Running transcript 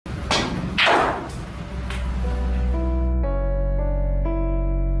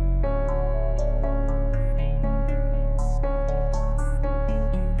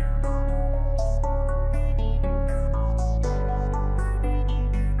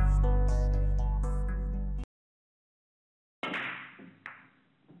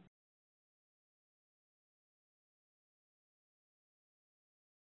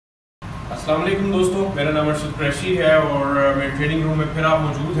अस्सलाम वालेकुम दोस्तों, मेरा नाम अर्शद कुरैशी है और मेरे ट्रेनिंग रूम में फिर आप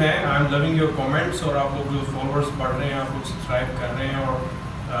मौजूद हैं। I am loving your comments और आप लोग जो फॉलोअर्स बढ़ रहे हैं, आप लोग सब्सक्राइब कर रहे हैं और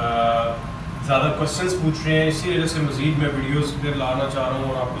ज़्यादा क्वेश्चंस पूछ रहे हैं। इसी वजह से मज़ीद मैं वीडियोस फिर लाना चाह रहा हूँ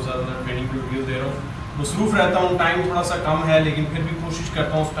और आपको ज़्यादा ट्रेनिंग की वीडियो दे रहा हूँ। मसरूफ़ रहता हूँ, टाइम थोड़ा सा कम है, लेकिन फिर भी कोशिश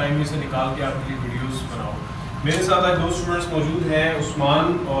करता हूँ उस टाइम में से निकाल के आपके लिए वीडियोज़ बनाऊँ। मेरे साथ आज दो स्टूडेंट्स मौजूद हैं,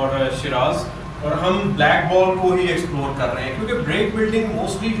 उस्मान और शिराज, और हम ब्लैक बॉल को ही एक्सप्लोर कर रहे हैं क्योंकि ब्रेक बिल्डिंग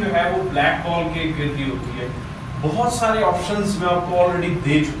मोस्टली जो है वो ब्लैक बॉल के गिर्द ही होती है। बहुत सारे ऑप्शंस मैं आपको ऑलरेडी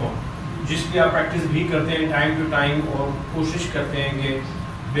दे चुका हूँ जिसकी आप प्रैक्टिस भी करते हैं टाइम टू टाइम और कोशिश करते हैं कि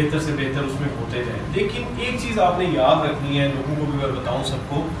बेहतर से बेहतर उसमें होते जाएं। लेकिन एक चीज़ आपने याद रखनी है, लोगों को भी मैं बताऊँ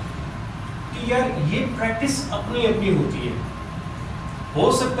सबको, कि यार ये प्रैक्टिस अपनी अपनी होती है।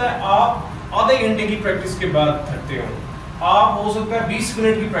 हो सकता है आप आधे घंटे की प्रैक्टिस के बाद थकते हो, आप हो सकता है 20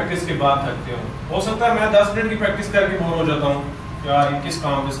 मिनट की प्रैक्टिस के बाद थकते हो सकता है मैं 10 मिनट की प्रैक्टिस करके बोर हो जाता हूँ, यार किस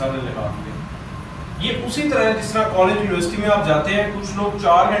काम के साथ लगा दिया। ये उसी तरह है जिस तरह कॉलेज यूनिवर्सिटी में आप जाते हैं, कुछ लोग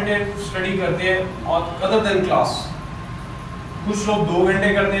 4 घंटे स्टडी करते हैं और अदर देन क्लास, कुछ लोग 2 घंटे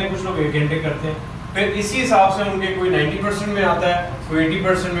करते हैं, कुछ लोग 1 घंटे करते हैं। फिर इसी हिसाब से उनके कोई 90% में आता है, कोई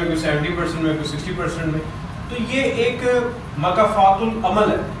 80% में, कोई 70% में, कोई 60% में। तो ये एक मकाफातुल अमल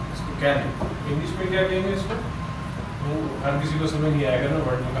है, इसको कह रहे हैं। इंग्लिश में क्या कहेंगे इसको, तो हर किसी को समझ नहीं आएगा ना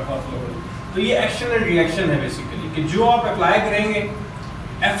वर्ड मकाफातुल अमल। तो ये एक्शन एंड रिएक्शन है बेसिकली, कि जो आप अप्लाई करेंगे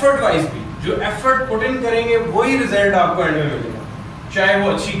एफर्ट वाइज भी, जो एफर्ट पुट इन करेंगे वही रिजल्ट आपको एंड में मिलेगा। चाहे वो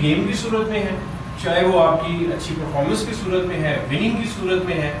अच्छी गेम की सूरत में है, चाहे वो आपकी अच्छी परफॉर्मेंस की सूरत में है, विनिंग की सूरत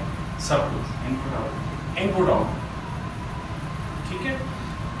में है, सब कुछ इनपुट आउट। ठीक है,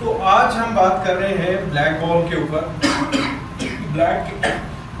 तो आज हम बात कर रहे हैं ब्लैक बॉल के ऊपर। ब्लैक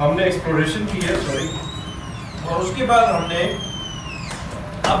हमने एक्सप्लोरेशन की है, सॉरी, और उसके बाद हमने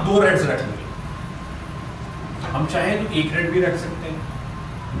अब 2 रेड्स रख लिए। हम चाहें तो 1 रेड भी रख सकते हैं,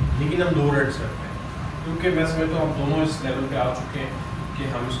 लेकिन हम 2 रेड्स रखते हैं क्योंकि मैं समझता हूँ हम दोनों इस लेवल पे आ चुके हैं कि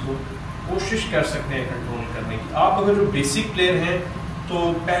हम इसको कोशिश कर सकते हैं कंट्रोल करने की। आप अगर जो बेसिक प्लेयर हैं तो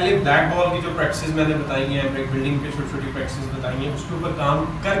पहले ब्लैक बॉल की जो प्रैक्टिस मैंने बताई हैं, ब्रेक बिल्डिंग पे छोटी छोटी प्रैक्टिस बताई हैं, उसके ऊपर काम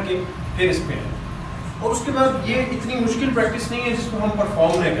करके फिर इस पे आए। और उसके बाद ये इतनी मुश्किल प्रैक्टिस नहीं है जिसको हम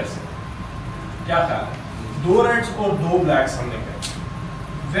परफॉर्म नहीं कर सकते। क्या ख्याल है? 2 रेड्स और 2 ब्लैक्स हमने करे,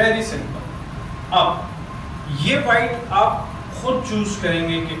 वेरी सिंपल। अब ये वाइट आप खुद चूज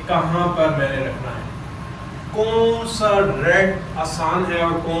करेंगे कि कहाँ पर मैंने रखना है, कौन सा रेड आसान है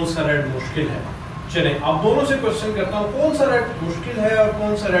और कौन सा रेड मुश्किल है। चलें, आप दोनों से क्वेश्चन करता हूँ, कौन सा रेड मुश्किल है और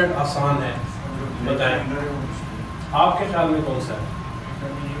कौन सा रेड आसान है, बताएं। आपके ख्याल में कौन सा है?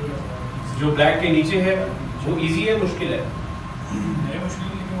 जो ब्लैक के नीचे है वो इजी है, मुश्किल है? मुश्किल,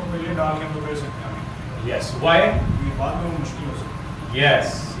 लेकिन वो पहले डाल के तो कर सकते हैं। Yes, why? बाद में वो मुश्किल हो सकता है। यस,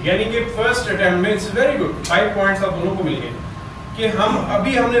 यानी कि फर्स्ट अटेम्प्ट में इट्स वेरी गुड। 5 पॉइंट्स आप दोनों को मिल गए कि हम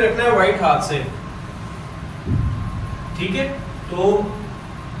अभी हमने रखना है व्हाइट हाथ से। ठीक है, तो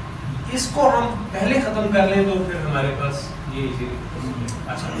इसको हम पहले खत्म कर लें तो फिर हमारे पास ये इजीली।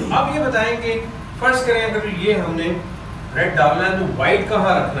 अच्छा, अब ये बताएं कि फर्स्ट करें अगर ये हमने रेड डालना है तो व्हाइट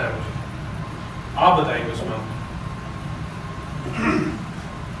कहाँ रखना है मुझे, आप बताएंगे उस्मान।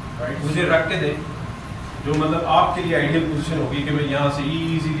 मुझे रख के दें जो मतलब आपके लिए आइडियल पोजीशन होगी कि मैं यहाँ से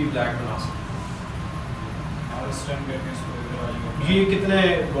इजीली ब्लैक बना सकूँ। ये कितने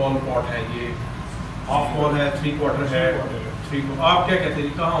बॉल पॉट है? ये हाफ बॉल है, 3 क्वार्टर है, 3। आप क्या कहते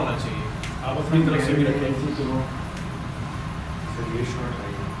हैं कहाँ होना चाहिए? आप अपनी तरफ से भी रखें।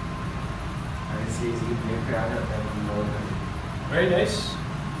 Very nice.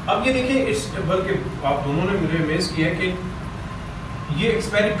 अब ये देखिए, इस बल्कि आप दोनों ने मुझे अमेज किया कि ये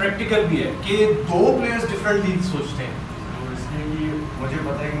एक्सपेरी प्रैक्टिकल भी है कि 2 प्लेयर्स डिफरेंटली सोचते हैं। मुझे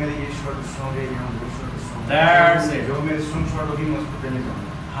पता है कि मेरे ये शॉट स्ट्रांग है, यहाँ वो शॉट स्ट्रांग दैट्स इट। जो मेरी स्ट्रांग शॉट होगी मैं उसको पहले जाऊंगा।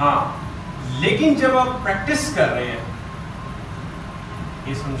 हाँ, लेकिन जब आप प्रैक्टिस कर रहे हैं,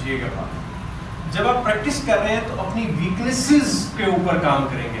 ये समझिएगा बात, जब आप प्रैक्टिस कर रहे हैं तो अपनी वीकनेसेस के ऊपर काम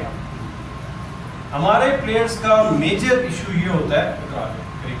करेंगे आप। हमारे प्लेयर्स का मेजर इशू ये होता है,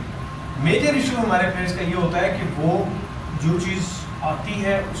 मेजर इशू हमारे प्लेयर्स का ये होता है कि वो जो चीज़ आती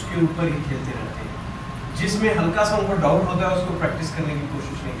है उसके ऊपर ही खेलते रहते हैं, जिसमें हल्का सा उनको डाउट होता है उसको प्रैक्टिस करने की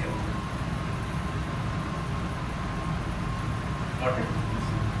कोशिश नहीं करते।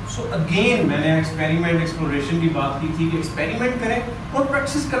 सो अगेन मैंने एक्सपेरिमेंट एक्सप्लोरेशन की बात की थी कि एक्सपेरिमेंट करें और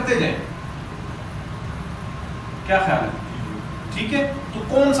प्रैक्टिस करते जाएं। क्या ख्याल है? ठीक है, तो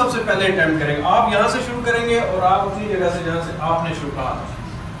कौन सबसे पहले अटेम्प्ट करेंगे? आप यहाँ से शुरू करेंगे और आप अपनी जगह से जहाँ से आपने शुरू कहा था,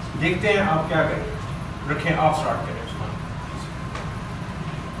 देखते हैं आप क्या करेंगे। रखें, आप स्टार्ट करें।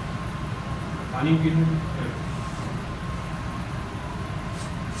 पानी पी लें।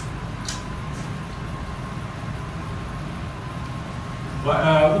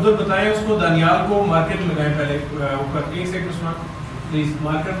 अब्दुल बताएं उसको, दानियाल को मार्केट लगाएं पहले ऊपर। एक सेकंड सुना प्लीज।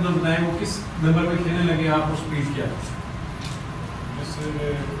 मार्केट अब्दुल बताएं वो किस नंबर में खेलने लगे आप, उस स्पीड क्या? जैसे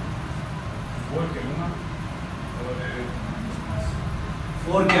 4 खेलूँगा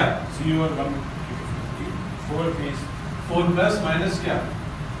और क्या? 0 और 1 4 फेस 4 प्लस माइनस क्या?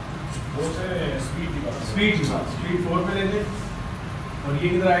 वो से स्पीड की बात। स्पीड की बात। स्पीड 4 पे लेंगे और ये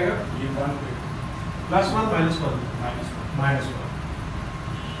किधर आएगा? ये 1 पे +1 -1 -1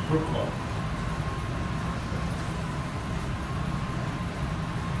 good call.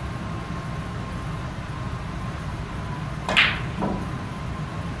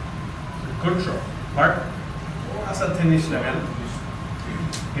 Good shot, but थोड़ा सा थिनिश लगा ना।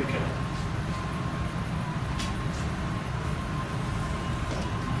 ठीक है,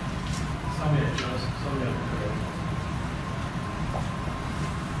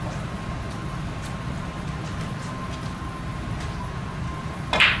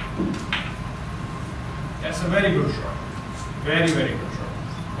 That's a very good shot, very good shot.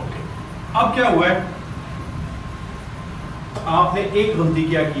 Okay. अब क्या हुआ है? आपने एक गलती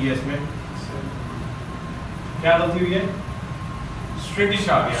क्या की है इसमें? क्या गलती हुई है? स्ट्रेटिश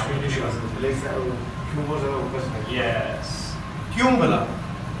आ गया। यस, क्यों भला?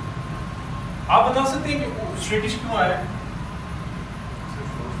 आप बता सकते हैं कि स्ट्रेटिश क्यों आया?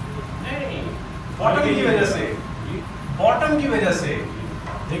 नहीं, बॉटम की वजह से। बॉटम की वजह से।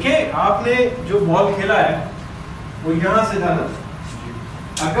 देखिए, आपने जो बॉल खेला है वो यहां से था ना।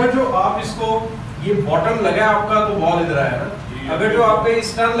 अगर जो आप इसको, ये बॉटम लगा आपका तो बॉल इधर आया ना। अगर जो आपका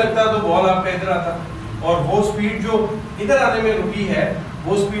इस टर्न लगता तो बॉल आपका इधर आता, और वो स्पीड जो इधर आने में रुकी है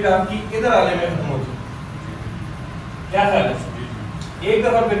वो स्पीड आपकी इधर आने में खत्म होती। क्या ख्याल है? एक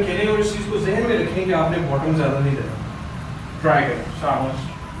दफा फिर खेलें और इस चीज को जहन में रखें कि आपने बॉटम ज्यादा नहीं देना। ट्राई करें। शाबाश।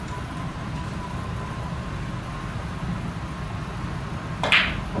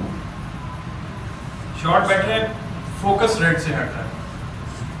 शॉट बैठ है, फोकस रेड से हट रहा है।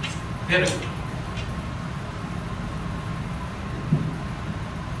 फिर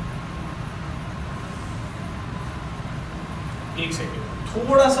एक सेकेंड,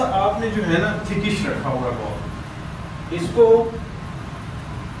 थोड़ा सा आपने जो है ना थिकिश रखा हुआ बॉल, इसको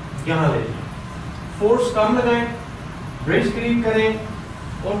यहां ले जाए, फोर्स कम लगाएं, ब्रिज क्रीप करें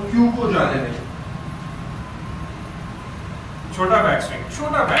और क्यू को जाने दें। छोटा बैक स्विंग,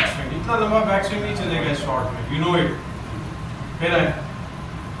 छोटा बैक स्विंग, इतना लंबा बैक स्विंग नहीं चलेगा इस शॉट में, यू नो इट। फिर है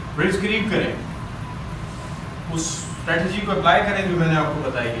ब्रिज क्रीप करें, उस स्ट्रेटजी को अप्लाई करें जो मैंने आपको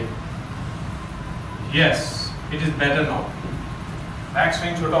बताई है। Yes, it is better now. Back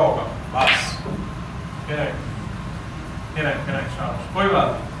swing छोटा होगा बस। फिर है शाबाश। कोई बात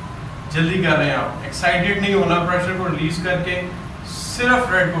नहीं, जल्दी कर रहे हैं आप, एक्साइटेड नहीं होना, प्रेशर को रिलीज करके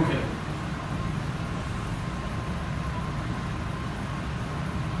सिर्फ रेड को खेलें।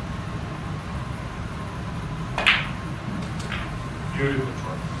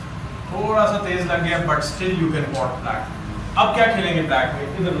 थोड़ा सा तेज लग गया but still you can pot black. अब क्या खेलेंगे ब्लैक में,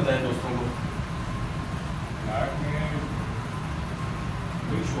 इधर बताएं दोस्तों को। ब्लैक में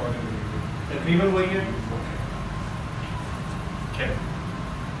वही शॉट है, तकरीबन वही है। ओके,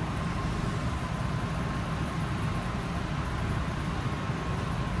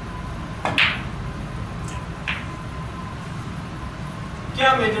 क्या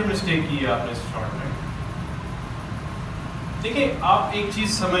मेजर मिस्टेक की है आपने इस शॉट में? देखिए, आप एक चीज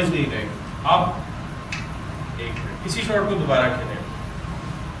समझ नहीं रहे। आप एक मिनट इसी शॉट को दोबारा खेलें।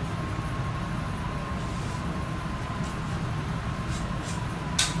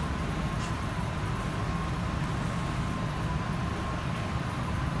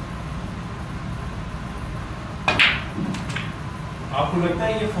 आपको लगता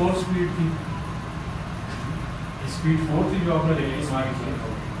है ये 4 स्पीड थी? स्पीड 4 थी जो आपने देखी, हमारी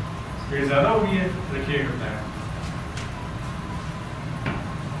स्पीड ज्यादा हो गई है। देखिए बताया,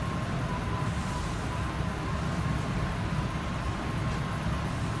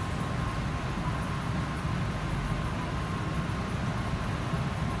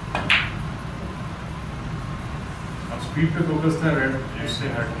 स्पीड पे फोकस था, रेड उससे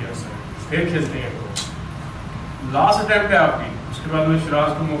हट गया सर। फिर खेलते हैं तो लास्ट अटेम्प्ट है आपकी, उसके बाद मैं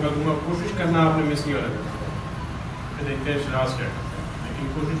शिराज को मौका दूंगा। कोशिश करना आपने मिस नहीं होना करना। फिर देखते हैं शिराज क्या करते हैं, लेकिन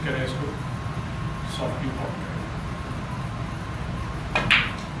कोशिश करें इसको सॉफ्टली पॉप करें।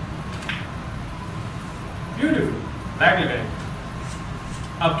 ब्यूटीफुल, बैक लगाएं।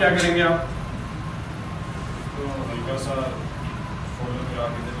 अब क्या करेंगे आप? तो हल्का सा फॉलो करा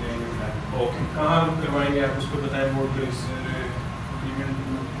के दे लेंगे ब्लैक। ओके, कहाँ करवाएंगे आप उसको बताएं बोर्ड पे।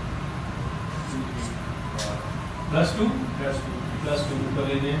 +2 +2 ऊपर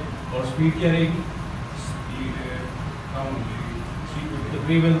ले जाएं। और स्पीड क्या रहेगी? स्पीड कम होगी 3 पे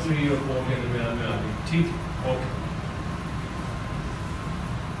तकरीबन 3 और 4 के दरमियान में आ गई। ठीक है, okay.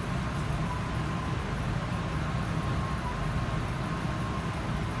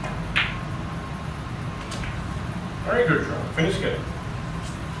 Very good job, finish करें।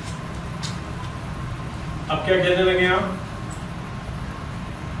 अब क्या कहने लगे आप?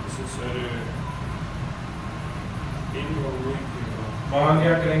 सर इन और वो वहाँ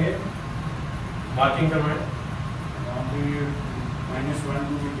क्या करेंगे? मार्किंग करवाएं। वहाँ पे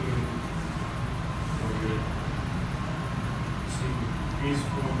 -1 और पीस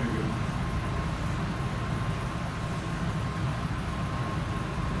को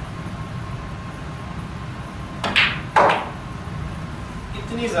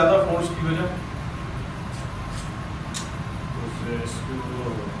इतनी ज्यादा फोर्स की वजह? इसको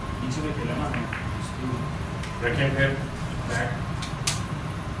नीचे में खेला ना इसको रखें फिर बैक।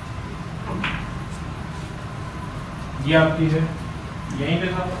 ये आपकी है, यहीं पे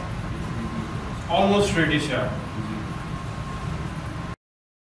था, ऑलमोस्ट स्ट्रेटिश है।